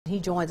He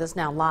joins us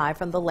now live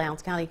from the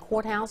Lowndes County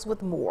Courthouse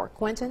with more.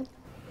 Quentin?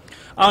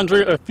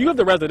 Andre, a few of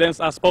the residents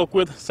I spoke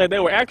with said they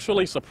were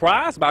actually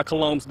surprised by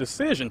Colombe's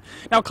decision.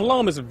 Now,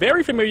 Colombe is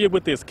very familiar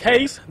with this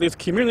case, this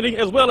community,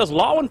 as well as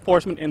law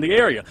enforcement in the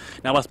area.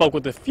 Now, I spoke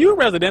with a few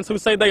residents who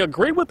say they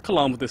agree with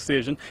Colombe's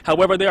decision.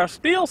 However, there are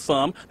still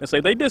some that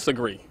say they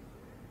disagree.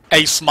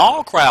 A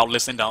small crowd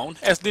listened on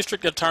as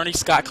District Attorney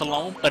Scott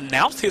Colombe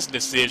announced his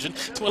decision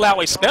to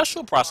allow a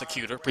special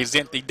prosecutor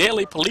present the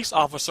deadly police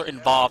officer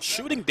involved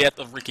shooting death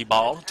of Ricky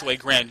Ball to a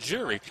grand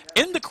jury.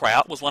 In the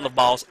crowd was one of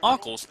Ball's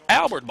uncles,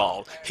 Albert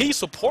Ball. He's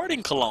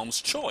supporting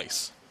Colombe's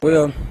choice.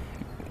 Well,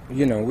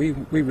 you know, we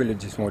really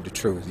just want the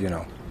truth, you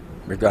know,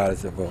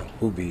 regardless of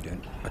who be the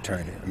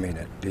attorney,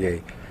 the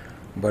DA.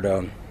 But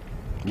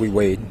we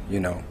wait,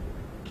 you know,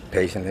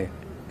 patiently,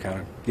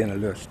 kind of getting a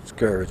little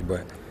discouraged,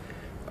 but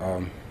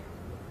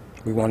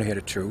we want to hear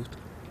the truth,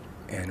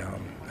 and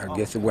I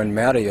guess it wouldn't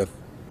matter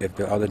if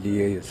the other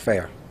DA is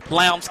fair.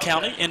 Lowndes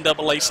County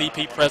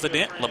NAACP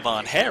President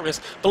Levon Harris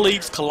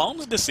believes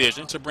Colombe's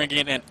decision to bring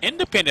in an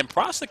independent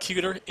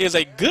prosecutor is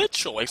a good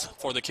choice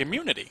for the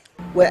community.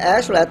 Well,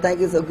 actually, I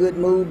think it's a good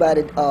move by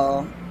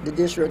the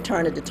district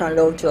attorney to turn it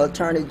over to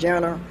Attorney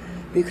General,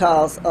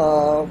 because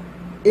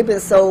it's been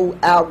so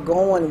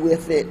outgoing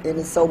with it, and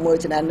it's so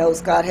much, and I know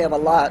Scott have a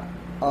lot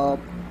of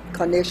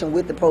connection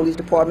with the police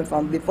department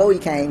from before he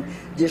came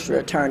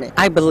district attorney.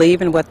 I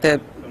believe in what the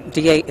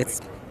DA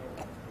is,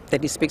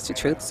 that he speaks the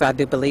truth, so I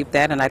do believe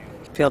that, and I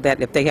feel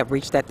that if they have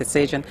reached that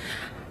decision,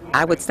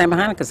 I would stand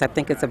behind it because I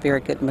think it's a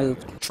very good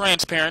move.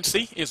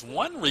 Transparency is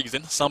one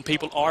reason some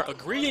people are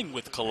agreeing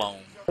with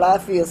Colombe. I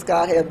feel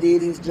Scott have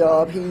did his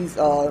job. He's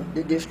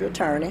the district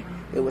attorney.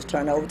 It was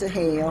turned over to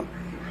him.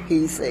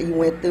 He said he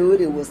went through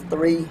it. It was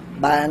 3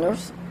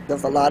 binders.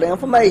 There's a lot of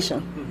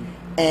information.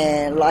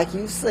 And like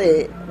you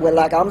said, well,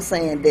 like I'm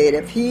saying, that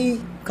if he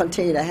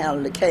continue to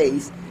handle the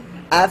case,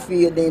 I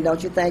feel then,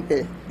 don't you think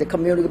that the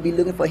community will be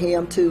looking for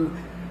him to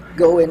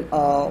go and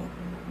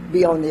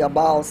be on the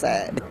ball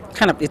side?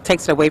 It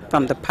takes it away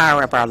from the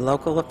power of our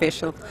local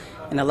officials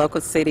in the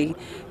local city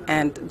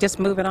and just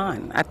move it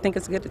on. I think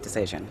it's a good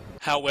decision.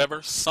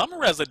 However, some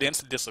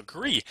residents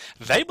disagree.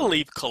 They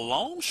believe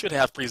Colombe should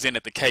have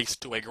presented the case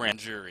to a grand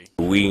jury.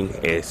 We,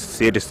 as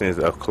citizens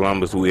of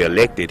Columbus, we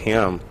elected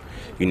him,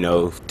 you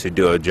know, to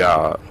do a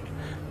job,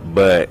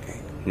 but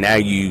now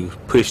you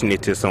pushing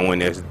it to someone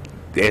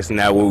that's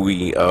not what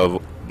we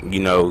you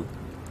know,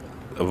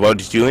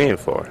 voted you in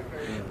for.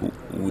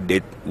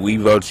 We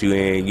vote you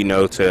in, you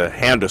know, to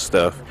handle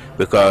stuff,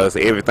 because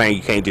everything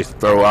you can't just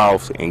throw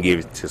off and give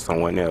it to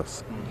someone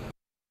else.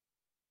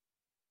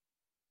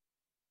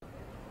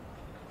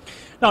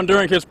 Now,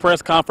 during his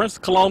press conference,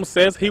 Colombe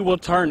says he will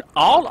turn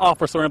all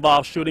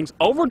officer-involved shootings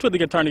over to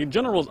the Attorney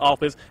General's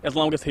office as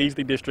long as he's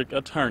the district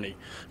attorney.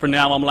 For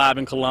now, I'm live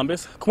in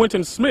Columbus.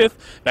 Quentin Smith,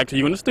 back to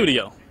you in the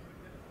studio.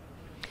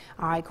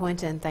 All right,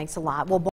 Quentin, thanks a lot. Well,